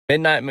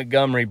Midnight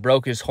Montgomery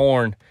broke his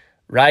horn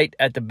right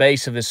at the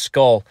base of his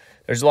skull.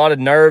 There's a lot of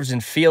nerves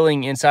and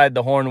feeling inside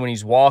the horn when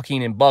he's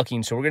walking and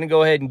bucking, so we're going to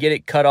go ahead and get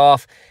it cut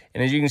off.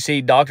 And as you can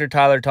see, Dr.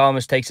 Tyler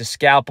Thomas takes a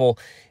scalpel,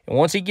 and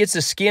once he gets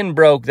the skin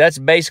broke, that's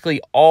basically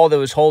all that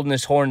was holding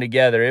this horn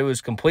together. It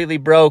was completely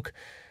broke.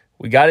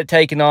 We got it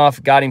taken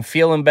off, got him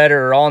feeling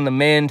better or on the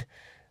mend,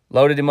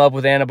 loaded him up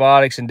with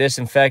antibiotics and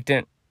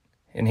disinfectant,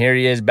 and here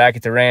he is back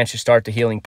at the ranch to start the healing.